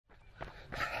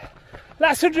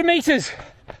Last 100 metres.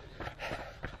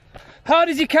 Hard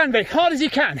as you can, Vic, hard as you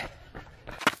can.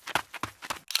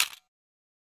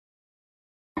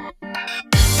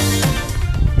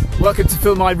 Welcome to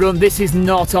Film My Run. This is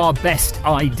not our best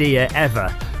idea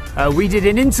ever. We did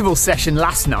an interval session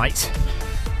last night,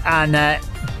 and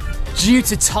due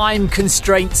to time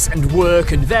constraints and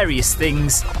work and various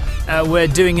things, we're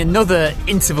doing another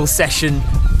interval session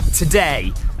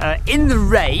today. In the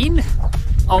rain,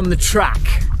 on the track.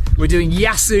 We're doing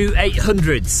Yasso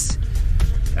 800s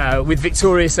with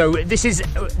Victoria. So this is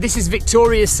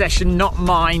Victoria's session, not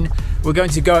mine. We're going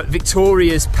to go at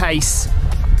Victoria's pace.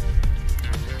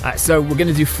 So we're going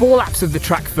to do 4 laps of the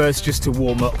track first, just to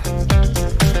warm up.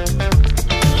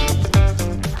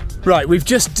 Right, we've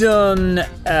just done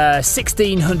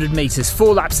 1600 metres,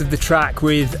 4 laps of the track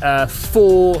with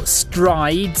 4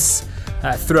 strides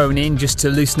thrown in just to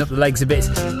loosen up the legs a bit.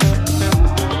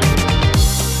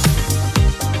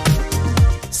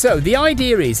 So the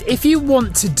idea is, if you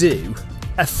want to do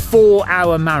a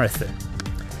 4-hour marathon,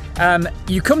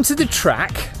 you come to the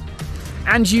track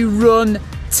and you run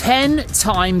 10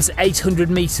 times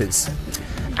 800 metres,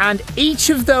 and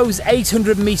each of those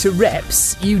 800 metre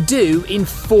reps you do in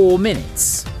 4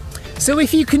 minutes. So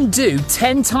if you can do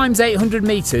 10 times 800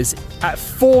 metres at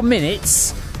 4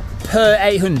 minutes per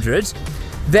 800,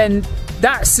 then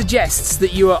that suggests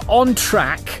that you are on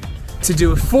track to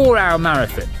do a 4-hour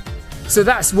marathon. So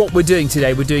that's what we're doing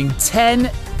today. We're doing 10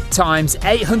 times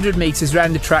 800 metres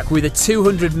around the track with a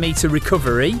 200 metre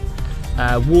recovery,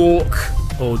 walk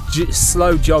or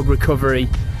slow jog recovery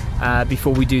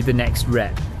before we do the next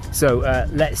rep. So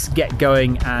let's get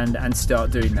going and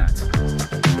start doing that.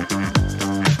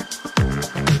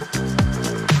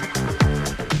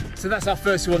 So that's our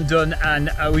first one done, and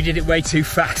we did it way too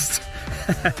fast.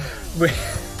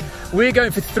 We're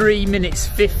going for 3 minutes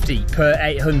 50 per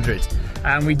 800,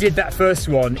 and we did that first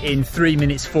one in 3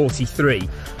 minutes 43.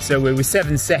 So we were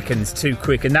 7 seconds too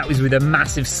quick, and that was with a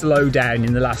massive slowdown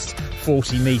in the last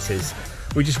 40 metres.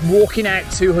 We're just walking out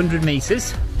 200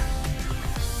 metres,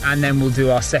 and then we'll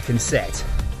do our second set.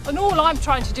 And all I'm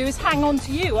trying to do is hang on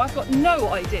to you. I've got no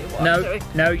idea what I'm doing.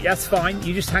 No, that's fine.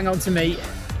 You just hang on to me.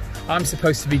 I'm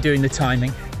supposed to be doing the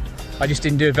timing. I just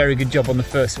didn't do a very good job on the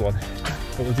first one,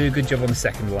 but we'll do a good job on the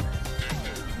second one.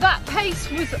 That pace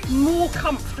was more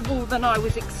comfortable than I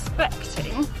was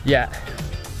expecting. Yeah.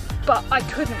 But I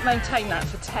couldn't maintain that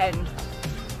for 10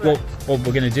 reps. Well,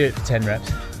 we're going to do it for 10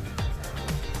 reps.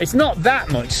 It's not that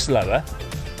much slower.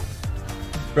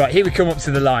 Right, here we come up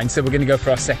to the line, so we're going to go for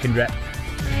our second rep.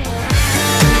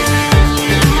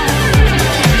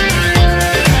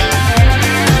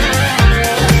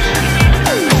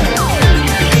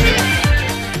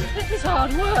 This is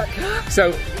hard work.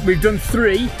 So we've done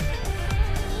 3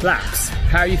 laps.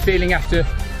 How are you feeling after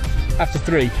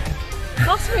 3?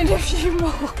 Ask me a few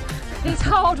more. It's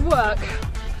hard work.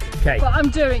 Okay. But I'm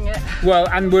doing it. Well,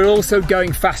 and we're also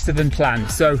going faster than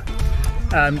planned. So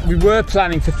we were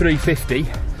planning for 350.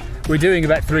 We're doing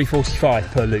about 345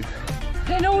 per loop.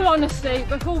 In all honesty,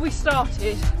 before we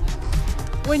started,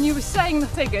 when you were saying the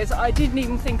figures, I didn't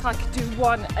even think I could do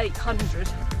 1 800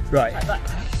 right at that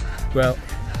pace. Well,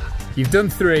 you've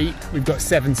done 3, we've got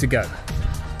 7 to go.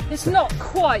 It's not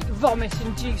quite vomit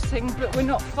inducing, but we're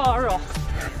not far off.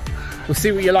 We'll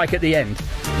see what you're like at the end.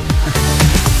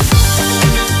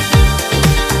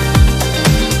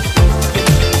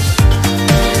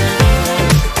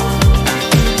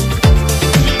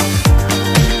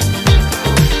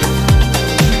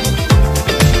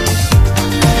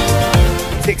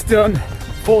 Six done,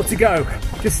 4 to go.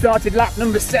 Just started lap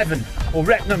number 7, or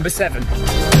rep number 7.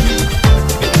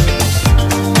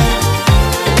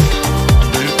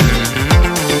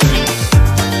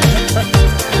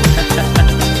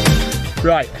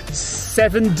 Right,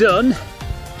 7 done,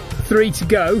 3 to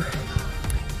go.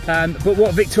 But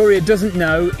what Victoria doesn't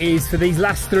know is for these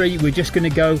last 3, we're just going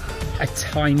to go a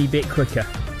tiny bit quicker.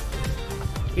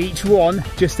 Each one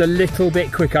just a little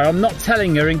bit quicker. I'm not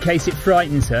telling her in case it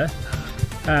frightens her.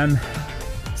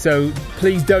 So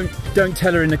please don't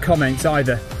tell her in the comments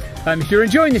either. If you're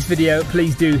enjoying this video,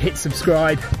 please do hit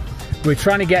subscribe. We're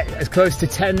trying to get as close to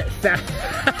 10,000.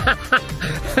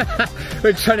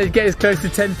 We're trying to get as close to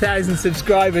 10,000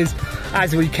 subscribers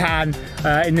as we can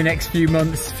in the next few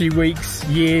months, few weeks,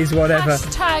 years, whatever.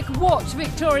 Hashtag watch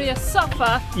Victoria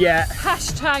suffer. Yeah.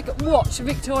 Hashtag watch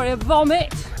Victoria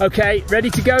vomit. Okay, ready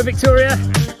to go, Victoria?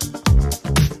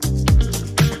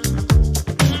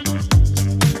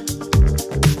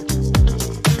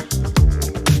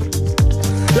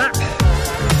 Lap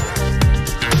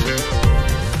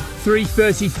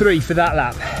 3:33 for that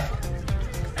lap.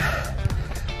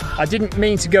 I didn't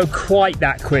mean to go quite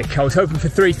that quick. I was hoping for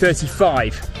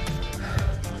 3:35.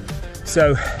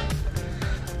 So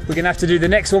we're gonna have to do the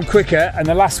next one quicker and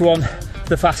the last one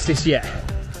the fastest yet.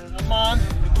 Come on,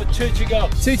 we've got 2 to go.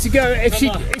 2 to go.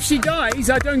 If she dies,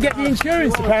 I don't get the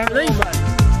insurance apparently.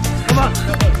 Come on.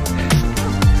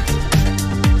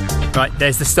 Right,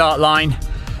 there's the start line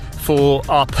for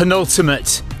our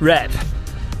penultimate rep.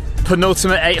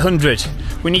 Penultimate 800.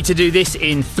 We need to do this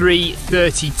in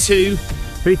 3:32,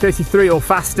 3:33 or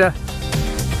faster.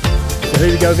 So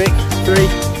here we go, Vic. 3,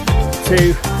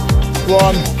 2,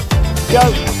 1,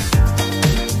 go.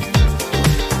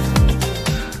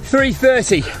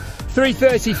 3:30.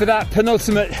 3:30 for that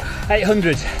penultimate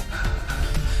 800.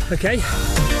 Okay.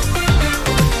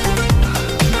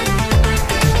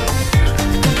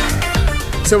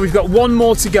 So we've got one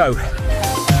more to go.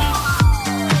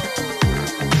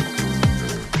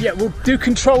 Yeah, we'll do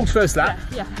controlled first that,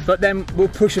 but then we'll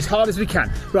push as hard as we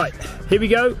can. Right, here we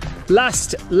go.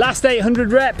 Last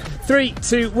 800 rep. 3,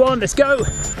 2, 1, let's go.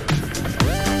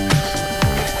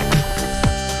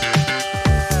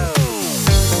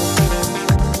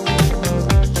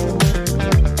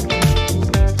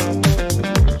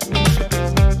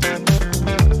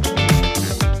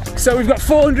 So we've got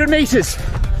 400 meters.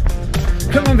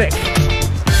 Come on, Vic.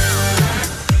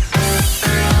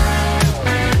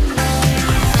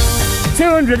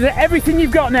 200, everything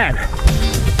you've got now.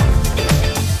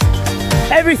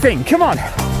 Everything, come on.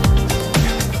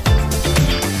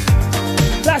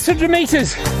 Last 100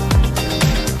 meters.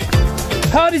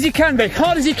 Hard as you can, Vic,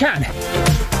 hard as you can.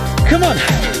 Come on.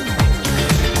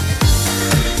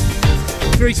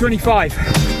 3:25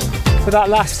 for that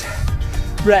last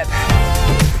rep.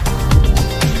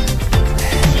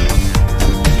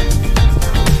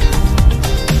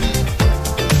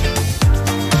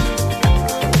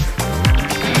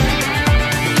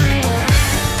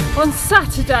 On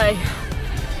Saturday,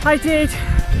 I did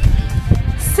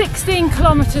 16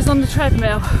 kilometres on the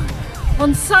treadmill.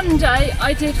 On Sunday,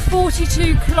 I did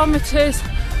 42 kilometres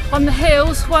on the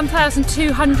hills,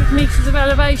 1,200 metres of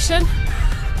elevation.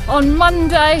 On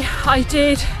Monday, I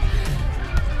did,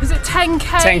 was it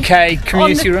 10k? 10k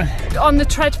community run. On the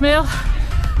treadmill.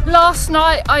 Last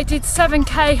night, I did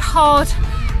 7k hard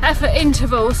effort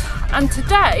intervals. And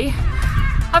today,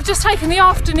 I've just taken the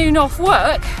afternoon off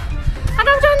work and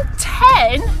I've done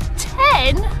 10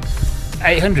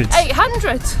 800s.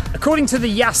 800s. According to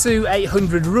the Yasso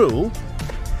 800 rule,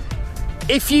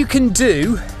 if you can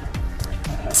do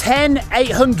 10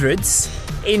 800s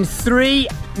in 3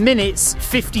 minutes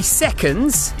 50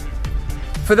 seconds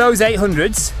for those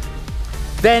 800s,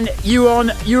 then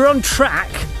you're on track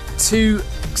to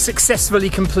successfully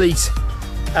complete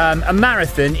a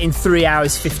marathon in 3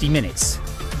 hours 50 minutes.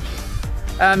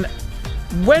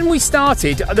 When we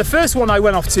started, the first one I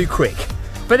went off too quick,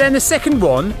 but then the second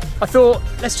one I thought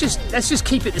let's just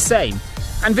keep it the same,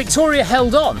 and Victoria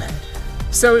held on,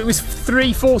 so it was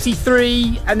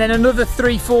 3:43 and then another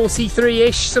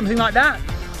 3:43ish, something like that,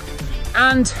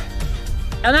 and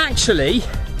actually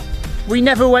we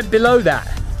never went below that,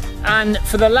 and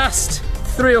for the last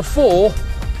 3 or 4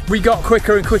 we got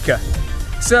quicker and quicker.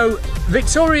 So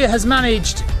Victoria has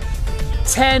managed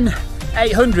 10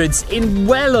 800s in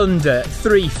well under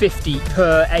 350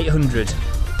 per 800,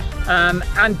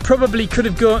 and probably could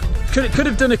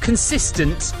have done a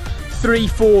consistent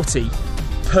 340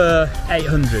 per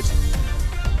 800.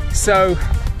 So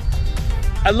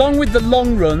along with the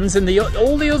long runs and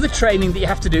all the other training that you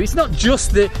have to do, it's not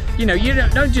just that, you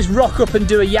don't just rock up and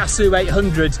do a Yasso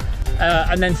 800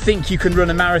 and then think you can run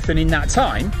a marathon in that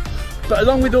time, but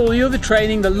along with all the other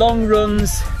training, the long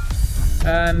runs,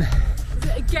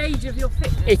 a gauge of your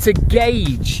fitness. It's a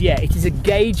gauge, yeah, it is a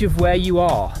gauge of where you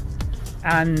are,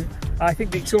 and I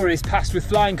think Victoria's passed with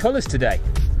flying colours today.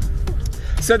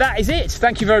 So that is it.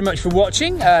 Thank you very much for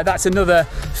watching. That's another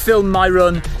Film My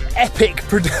Run epic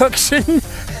production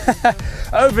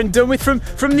over and done with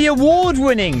from the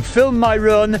award-winning Film My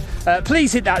Run.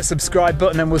 Please hit that subscribe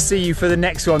button and we'll see you for the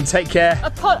next one. Take care.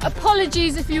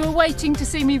 Apologies if you were waiting to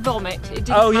see me vomit. It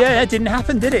didn't happen. Yeah, it didn't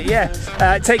happen, did it? Yeah.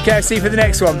 Take care. See you for the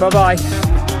next one. Bye-bye.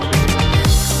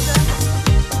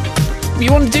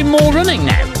 You want to do more running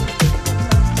now?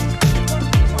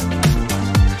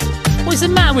 What's the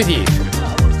matter with you?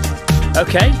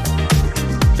 Okay.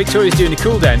 Victoria's doing a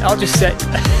cool down. I'll just set.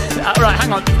 Right,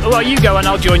 hang on. Well, you go and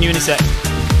I'll join you in a sec.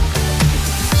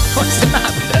 What's the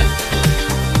matter with her?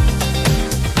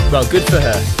 Well, good for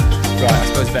her. Right, I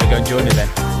suppose I better go and join her then.